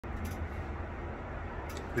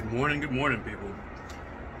Good morning, people.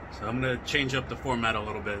 So I'm gonna change up the format a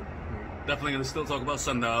little bit. We're definitely gonna still talk about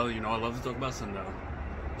sundial. You know, I love to talk about sundial,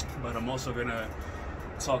 but I'm also gonna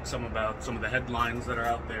talk about some of the headlines that are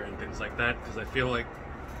out there and things like that, because I feel like,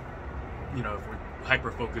 you know, if we're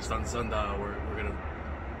hyper focused on sundial, we're gonna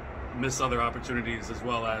miss other opportunities, as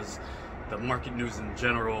well as the market news in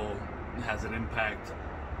general has an impact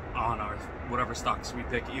on our whatever stocks we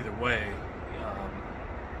pick either way.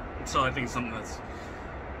 So I think it's something that's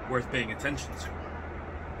worth paying attention to.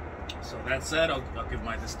 So that said, I'll give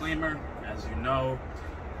my disclaimer. As you know,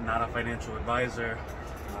 I'm not a financial advisor.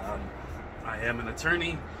 I am an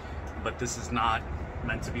attorney, but this is not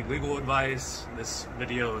meant to be legal advice. This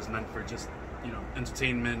video is meant for just, you know,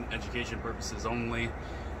 entertainment, education purposes only.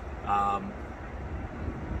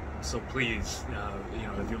 So please, you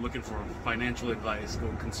know, if you're looking for financial advice, go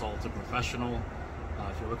consult a professional.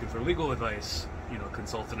 If you're looking for legal advice, you know,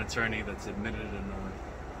 consult an attorney that's admitted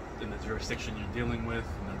in the jurisdiction you're dealing with,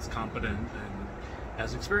 and that's competent and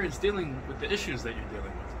has experience dealing with the issues that you're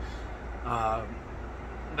dealing with.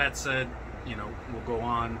 That said, you know, we'll go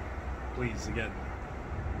on. Please, again,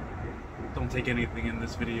 don't take anything in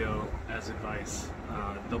this video as advice.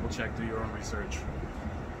 Double check, do your own research,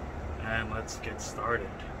 and let's get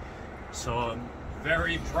started. So I'm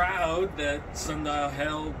very proud that sundial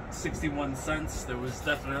held 61 cents. There was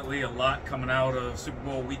definitely a lot coming out of Super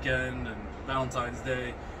Bowl weekend and Valentine's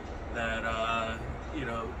Day that you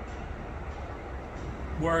know,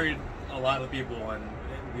 worried a lot of people, and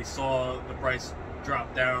we saw the price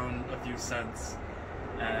drop down a few cents,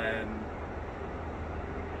 and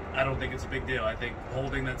I don't think it's a big deal. I think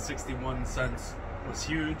holding that 61 cents was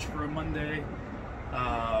huge for a Monday.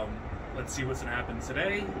 Let's see what's gonna happen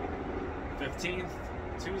today, 15th,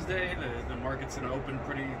 Tuesday. The market's gonna open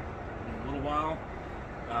in a little while,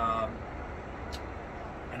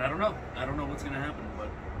 and I don't know what's gonna happen, but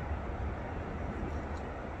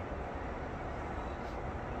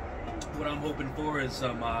what I'm hoping for is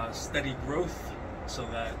some steady growth, so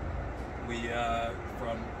that we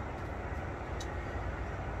from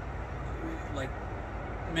like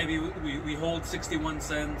maybe we hold 61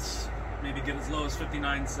 cents, maybe get as low as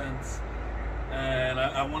 59 cents, and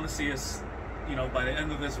I want to see us, you know, by the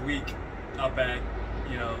end of this week up at,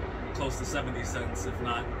 you know, close to 70 cents, if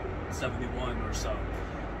not 71 or so.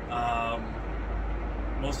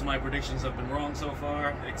 Most of my predictions have been wrong so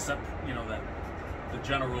far, except, you know, that the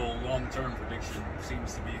general long-term prediction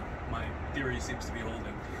seems to be, my theory seems to be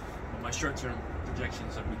holding, but my short-term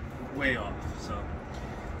projections have been way off. So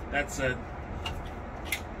that said,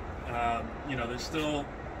 you know, there's still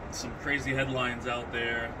some crazy headlines out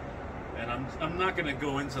there, and I'm not going to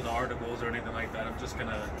go into the articles or anything like that. I'm just going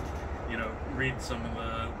to, you know, read some of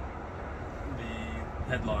the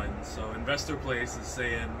headlines. So Investor Place is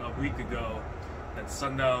saying a week ago that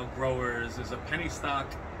sundial growers is a penny stock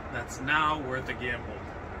that's now worth a gamble.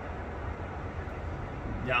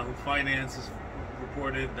 Yahoo Finance has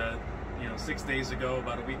reported that, you know, 6 days ago,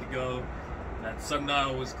 about a week ago, that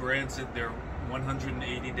sundial was granted their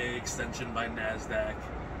 180-day extension by NASDAQ,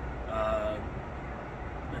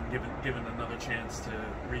 and given another chance to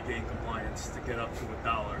regain compliance to get up to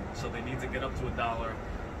 $1. So they need to get up to $1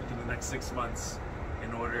 within the next 6 months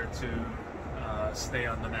in order to stay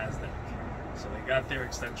on the NASDAQ. So they got their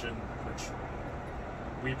extension, which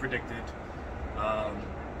we predicted.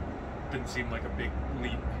 Didn't seem like a big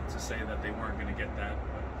leap to say that they weren't going to get that,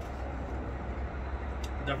 but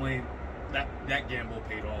definitely that gamble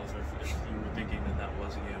paid off if you were thinking that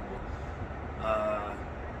was a gamble.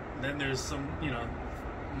 Then there's some, you know,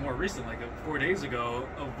 more recent, like 4 days ago,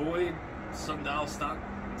 avoid sundial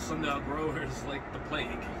growers like the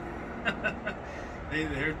plague.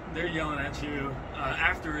 They're yelling at you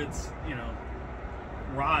after it's, you know,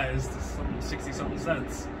 rise to some 60-something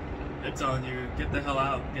cents. They're telling you, get the hell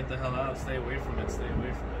out, stay away from it.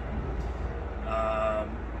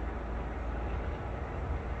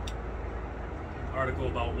 Article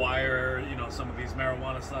about why are, you know, some of these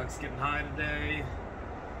marijuana stocks getting high today.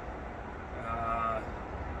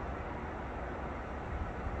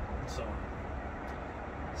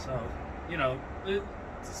 So you know,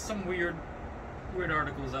 some weird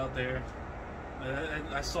articles out there.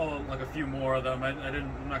 I saw like a few more of them.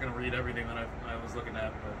 I'm not going to read everything that I was looking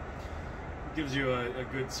at, but it gives you a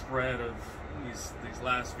good spread of these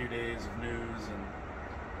last few days of news and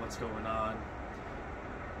what's going on.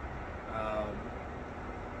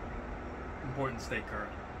 Important to stay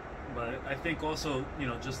current. But I think also, you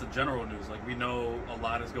know, just the general news, like we know a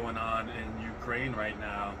lot is going on in Ukraine right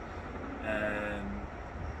now, and,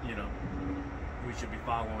 you know, we should be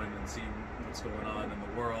following and seeing what's going on in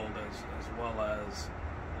the world, as well as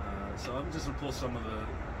So I'm just gonna pull some of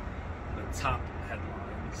the top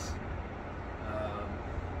headlines.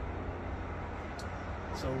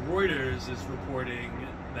 So Reuters is reporting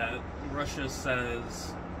that Russia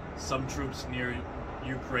says some troops near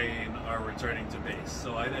Ukraine are returning to base.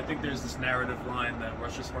 So I think there's this narrative line that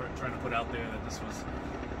Russia's trying to put out there that this was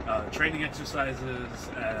training exercises,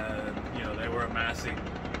 and they were amassing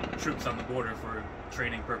troops on the border for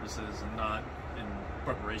training purposes and not in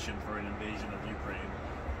preparation for an invasion of Ukraine.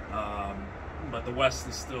 But the West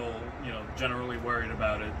is still, generally worried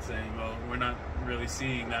about it, saying, well, we're not really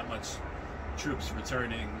seeing that much troops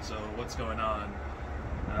returning, so what's going on?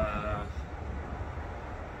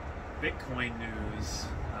 Bitcoin news.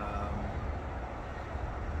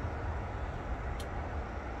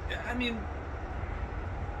 I mean,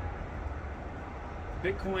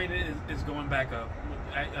 Bitcoin is going back up.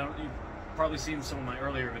 You've probably seen some of my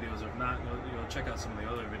earlier videos. If not, check out some of the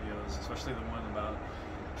other videos, especially the one about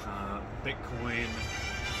Bitcoin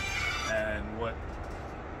and what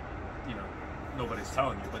nobody's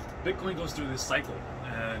telling you. But Bitcoin goes through this cycle,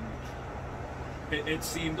 and it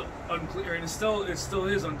seemed unclear, and it still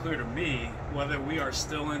is unclear to me whether we are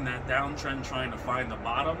still in that downtrend trying to find the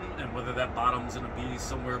bottom, and whether that bottom is going to be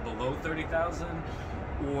somewhere below 30,000,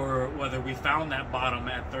 or whether we found that bottom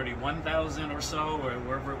at 31,000 or so, or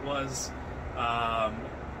wherever it was,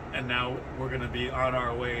 and now we're going to be on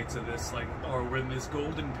our way to this, or we're in this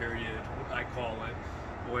golden period, I call it,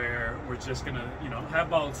 where we're just going to, have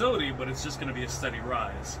volatility, but it's just going to be a steady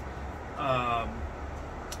rise.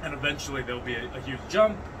 And eventually there'll be a huge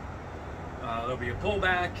jump, there'll be a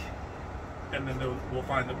pullback, and then we'll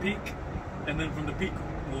find the peak, and then from the peak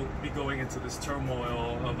we'll be going into this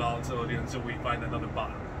turmoil of volatility until we find another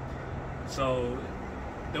bottom. So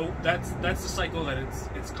that's the cycle that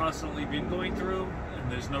it's constantly been going through, and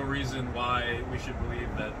there's no reason why we should believe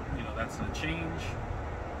that that's going to change.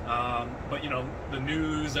 But the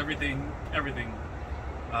news, everything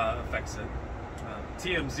affects it.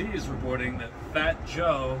 TMZ is reporting that Fat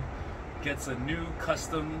Joe gets a new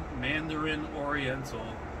custom Mandarin Oriental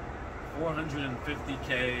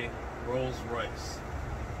 450K Rolls Royce.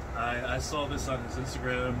 I saw this on his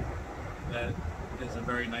Instagram. That is a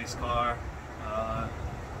very nice car.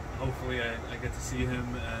 Hopefully I get to see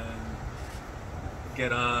him and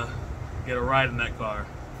get a ride in that car.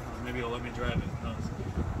 Maybe he'll let me drive it. Who knows?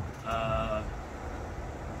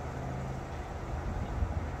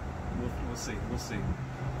 We'll see.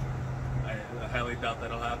 I highly doubt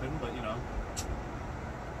that'll happen, but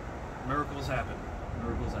miracles happen.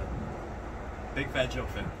 Big Fat Joe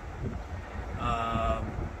fan.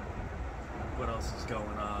 What else is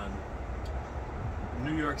going on?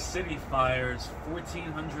 New York City fires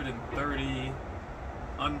 1,430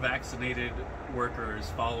 unvaccinated workers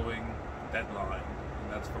following deadline.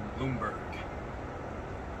 And that's from Bloomberg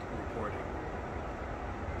reporting.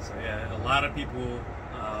 So yeah, a lot of people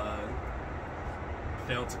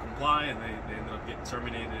failed to comply, and they ended up getting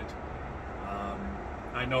terminated.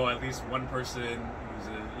 I know at least one person who's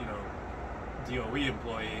a DOE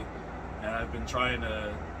employee, and I've been trying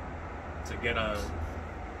to get a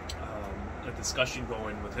discussion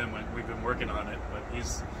going with him. We've been working on it, but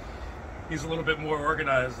he's a little bit more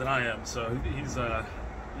organized than I am, so he's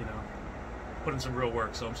putting some real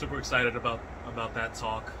work. So I'm super excited about that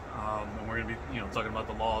talk, and we're going to be talking about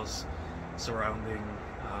the laws surrounding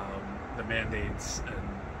the mandates and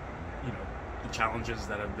the challenges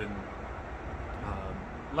that have been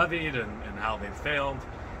levied and how they've failed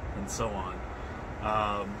and so on.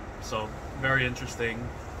 So very interesting.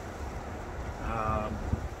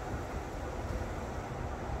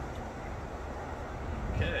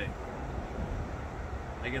 Okay,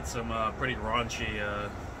 I get some pretty raunchy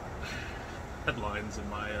headlines in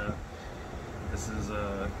my this is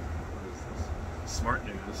what is this? Smart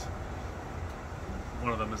News.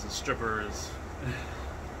 One of them is a stripper is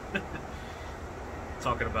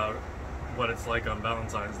talking about what it's like on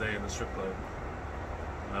Valentine's Day in the strip club.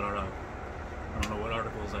 I don't know what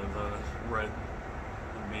articles I've read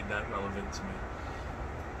that made that relevant to me.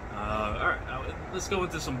 Alright, now let's go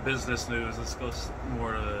into some business news. Let's go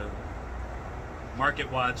more to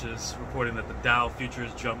Market Watch is reporting that the Dow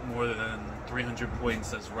futures jumped more than 300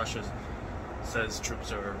 points as Russia says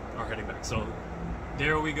troops are heading back. So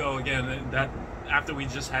there we go again. That after we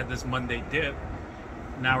just had this Monday dip,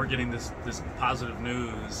 now we're getting this positive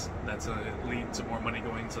news that's going to lead to more money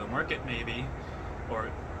going to the market, maybe,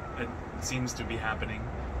 or it seems to be happening.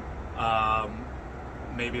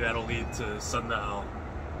 Maybe that'll lead to SNDL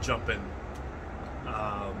jumping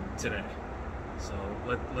today. So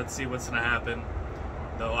let's see what's going to happen.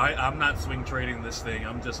 Though I'm not swing trading this thing.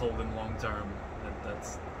 I'm just holding long term.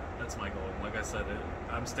 That's that's my goal. Like I said,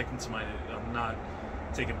 I'm sticking to I'm not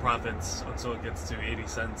taking profits until it gets to 80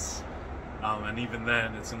 cents. And even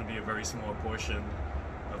then, it's going to be a very small portion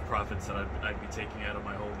of profits that I'd be taking out of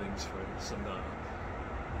my holdings for Sundial.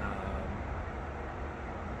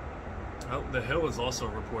 The Hill is also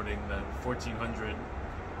reporting that 1,400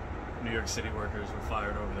 New York City workers were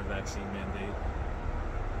fired over the vaccine mandate.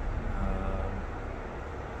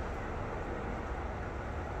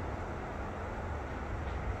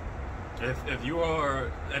 If you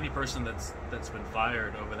are any person that's been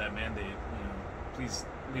fired over that mandate, please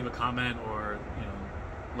leave a comment or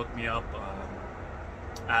look me up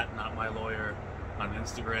at Not My Lawyer on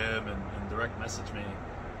Instagram and direct message me.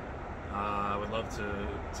 I would love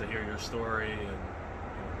to hear your story and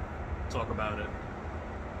talk about it.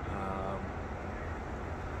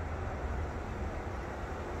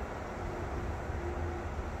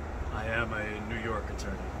 I am a New York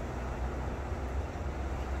attorney.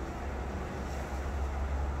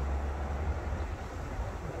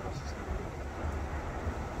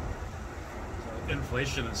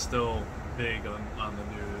 Inflation is still big on the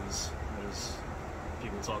news. There's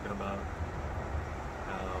people talking about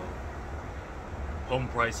home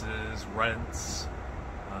prices, rents,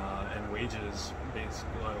 and wages.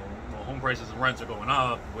 Basically, well, home prices and rents are going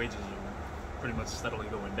up. Wages are pretty much steadily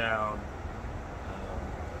going down.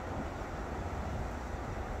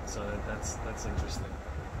 So that's interesting.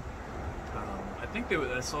 I think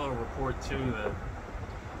I saw a report too that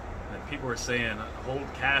people were saying hold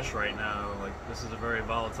cash right now. Like, this is a very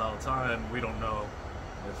volatile time. We don't know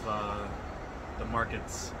if the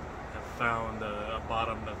markets have found a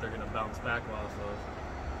bottom that they're going to bounce back off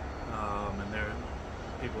of, and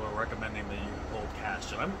people are recommending that you hold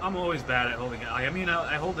cash. And I'm always bad at holding it. I mean,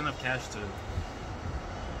 I hold enough cash to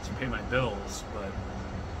pay my bills, but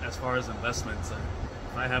as far as investments,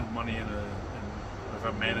 if I have money if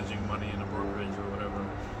I'm managing money in a brokerage or whatever,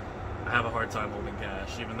 I have a hard time holding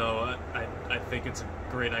cash, even though I think it's a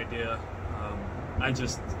great idea.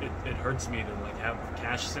 It hurts me to have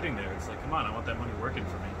cash sitting there. It's like, come on, I want that money working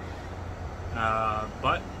for me.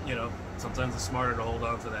 But sometimes it's smarter to hold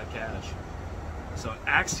on to that cash. So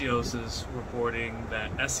Axios is reporting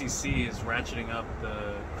that SEC is ratcheting up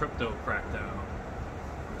the crypto crackdown,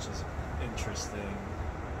 which is interesting.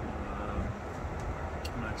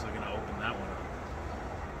 I'm actually going to open that one up.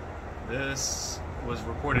 This was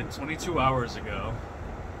reported 22 hours ago,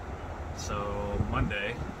 so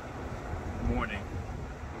Monday morning,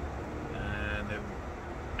 and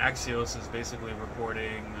Axios is basically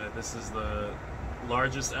reporting that this is the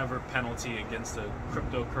largest ever penalty against a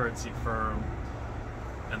cryptocurrency firm,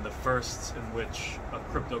 and the first in which a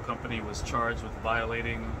crypto company was charged with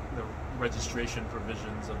violating the registration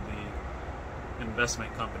provisions of the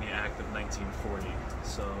Investment Company Act of 1940.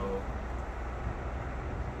 So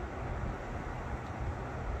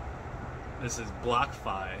this is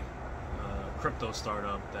BlockFi, a crypto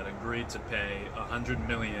startup that agreed to pay $100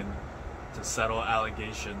 million to settle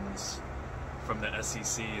allegations from the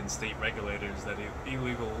SEC and state regulators that it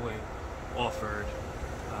illegally offered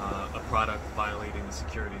a product violating the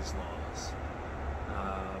securities laws.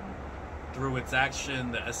 Through its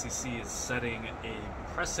action, the SEC is setting a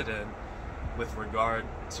precedent with regard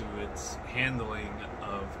to its handling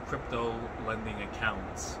of crypto lending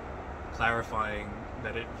accounts, clarifying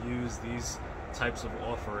that it views these types of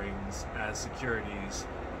offerings as securities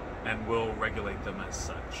and will regulate them as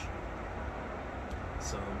such.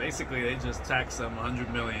 So basically, they just tax them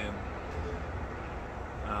 $100 million,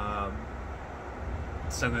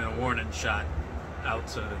 sending a warning shot out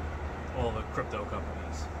to all the crypto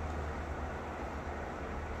companies.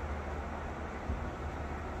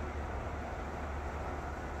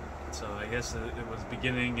 So I guess it was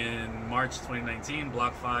beginning in March 2019,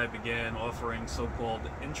 BlockFi began offering so-called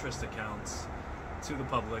interest accounts to the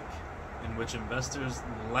public, in which investors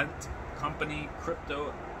lent company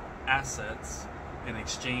crypto assets in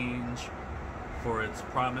exchange for its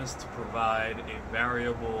promise to provide a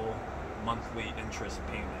variable monthly interest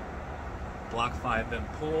payment. BlockFi then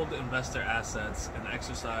pooled investor assets and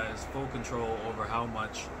exercised full control over how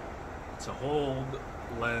much to hold,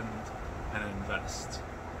 lend, and invest.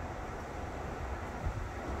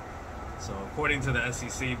 So according to the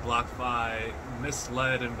SEC, BlockFi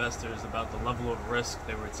misled investors about the level of risk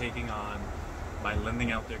they were taking on by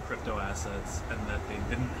lending out their crypto assets, and that they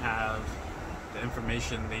didn't have the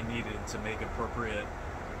information they needed to make appropriate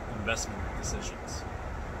investment decisions.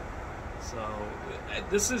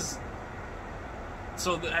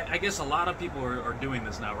 I guess a lot of people are doing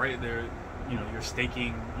this now, right? You're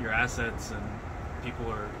staking your assets, and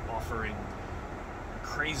people are offering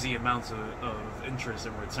crazy amounts of interest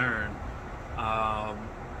in return.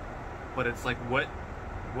 But it's like, what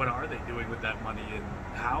are they doing with that money, and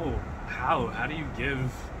how do you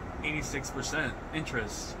give 86%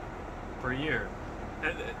 interest per year?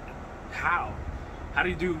 How do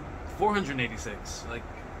you do 486? Like,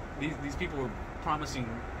 these people are promising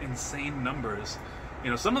insane numbers.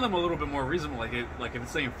 Some of them are a little bit more reasonable, like if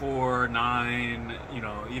it's saying 4, 9,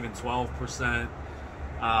 even 12%.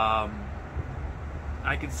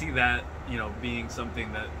 I could see that, being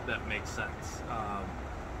something that makes sense.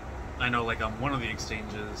 I know, like, on one of the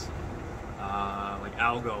exchanges, like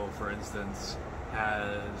Algo, for instance,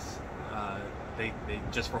 has they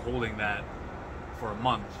just for holding that for a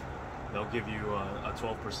month, they'll give you a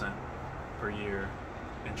 12% per year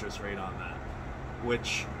interest rate on that,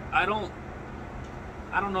 which I don't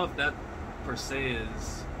know if that per se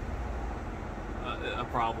is a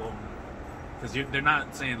problem, because they're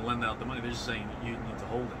not saying lend out the money, they're just saying you need to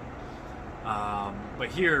hold it. But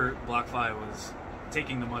here, BlockFi was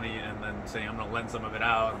taking the money and then saying, I'm going to lend some of it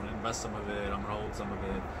out, I'm going to invest some of it, I'm going to hold some of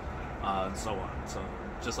it, and so on. So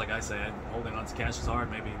just like I said, holding on to cash is hard.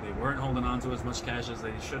 Maybe they weren't holding on to as much cash as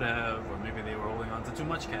they should have, or maybe they were holding on to too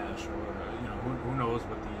much cash, or who knows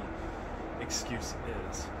what the excuse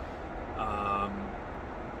is.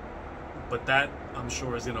 But that, I'm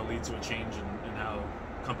sure, is going to lead to a change in how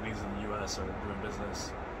companies in the U.S. are doing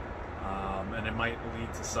business, and it might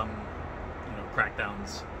lead to some,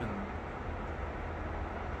 crackdowns in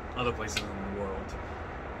other places in the world.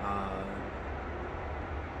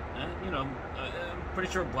 And I'm pretty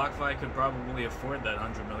sure BlockFi could probably afford that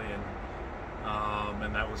 $100 million,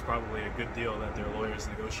 and that was probably a good deal that their lawyers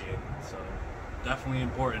negotiated. So definitely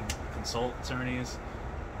important. Consult attorneys,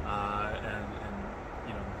 and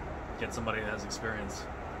get somebody that has experience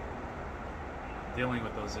dealing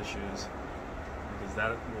with those issues, because that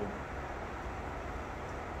will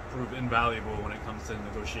prove invaluable when it comes to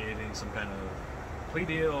negotiating some kind of plea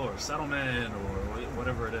deal or settlement or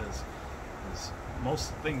whatever it is. Because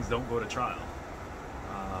most things don't go to trial,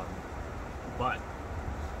 but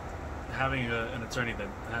having an attorney that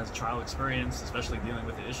has trial experience, especially dealing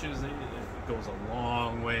with the issues, it goes a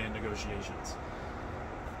long way in negotiations.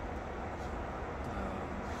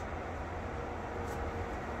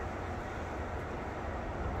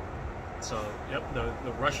 So, yep,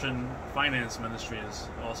 the Russian finance ministry is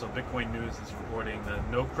also, Bitcoin News is reporting that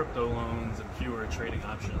no crypto loans and fewer trading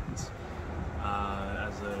options,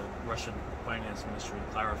 as the Russian finance ministry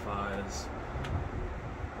clarifies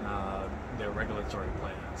their regulatory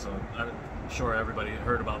plan. So I'm sure everybody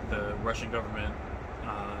heard about the Russian government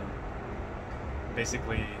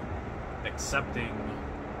basically accepting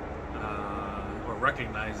or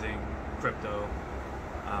recognizing crypto,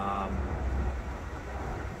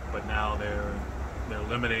 but now they're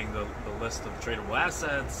limiting the list of tradable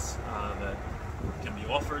assets that can be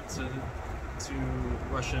offered to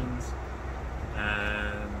Russians,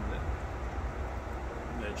 and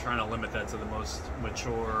they're trying to limit that to the most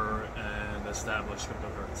mature and established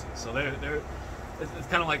cryptocurrencies. So it's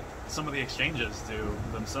kind of like some of the exchanges do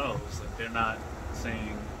themselves. Like, they're not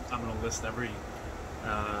saying, I'm going to list every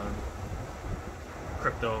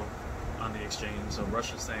crypto on the exchange. So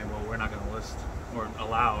Russia's saying, well, we're not going to list or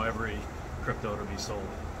allow every crypto to be sold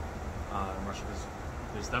in Russia.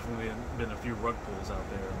 There's definitely been a few rug pulls out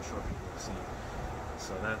there, I'm sure people have seen.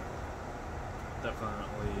 So that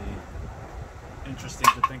definitely interesting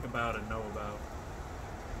to think about and know about.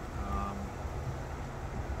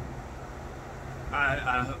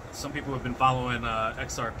 Some people have been following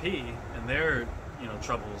XRP and their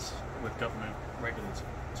troubles with government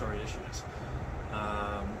regulatory issues.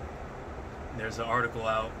 There's an article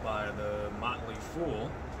out by the Motley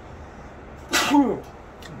Fool.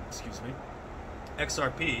 Excuse me.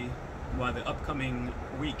 XRP, why the upcoming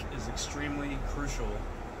week is extremely crucial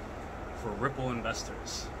for Ripple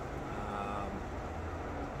investors.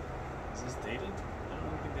 Is this dated? I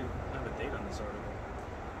don't think they have a date on this article.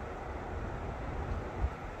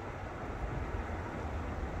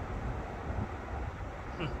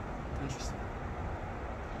 Interesting.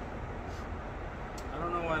 I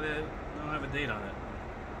don't know why they don't have a date on it.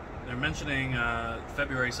 They're mentioning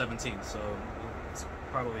February 17th, so it's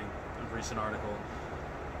probably a recent article.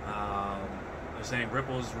 They're saying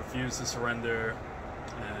Ripple's refused to surrender,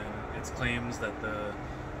 and its claims that the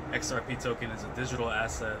XRP token is a digital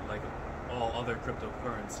asset like all other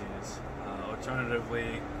cryptocurrencies.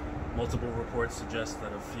 Alternatively, multiple reports suggest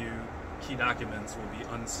that a few key documents will be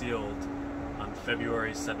unsealed on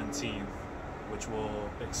February 17th, which will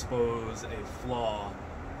expose a flaw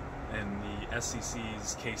in the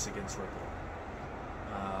SEC's case against Ripple.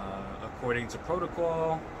 According to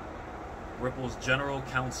protocol, Ripple's general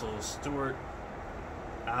counsel, Stuart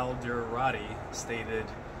Alderati, stated,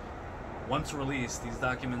 once released, these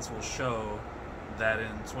documents will show that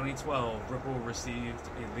in 2012, Ripple received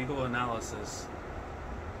a legal analysis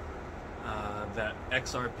that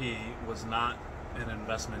XRP was not an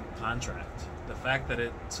investment contract. The fact that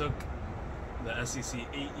it took the SEC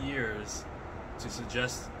 8 years to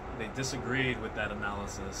suggest they disagreed with that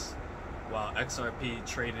analysis, while XRP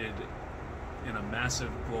traded in a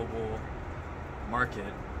massive global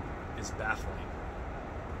market, is baffling.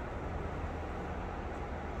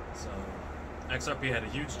 So XRP had a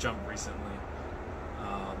huge jump recently.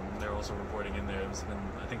 They're also reporting in there, it was been,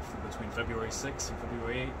 I think, between February 6th and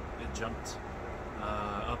February 8th, it jumped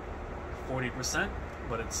up 40%,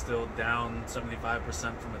 but it's still down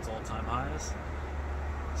 75% from its all-time highs.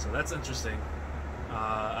 So that's interesting.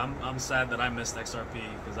 I'm sad that I missed XRP,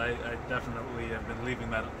 because I definitely have been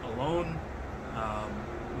leaving that alone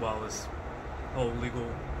while this whole legal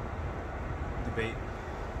debate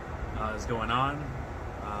is going on.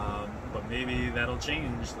 But maybe that'll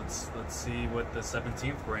change. Let's see what the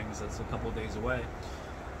 17th brings. That's a couple of days away.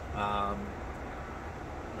 But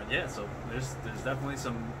yeah, so there's definitely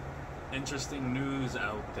some interesting news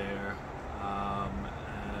out there,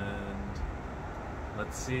 and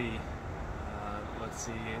let's see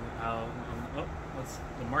how.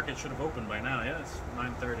 The market should have opened by now. Yeah, it's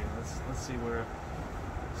 9:30. Let's see where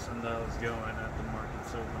SNDL is going at the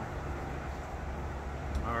market's open.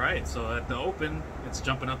 All right, so at the open, it's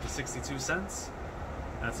jumping up to 62 cents.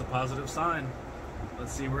 That's a positive sign.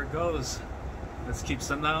 Let's see where it goes. Let's keep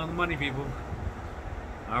SNDL on the money, people.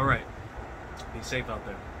 All right, be safe out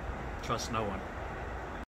there. Trust no one.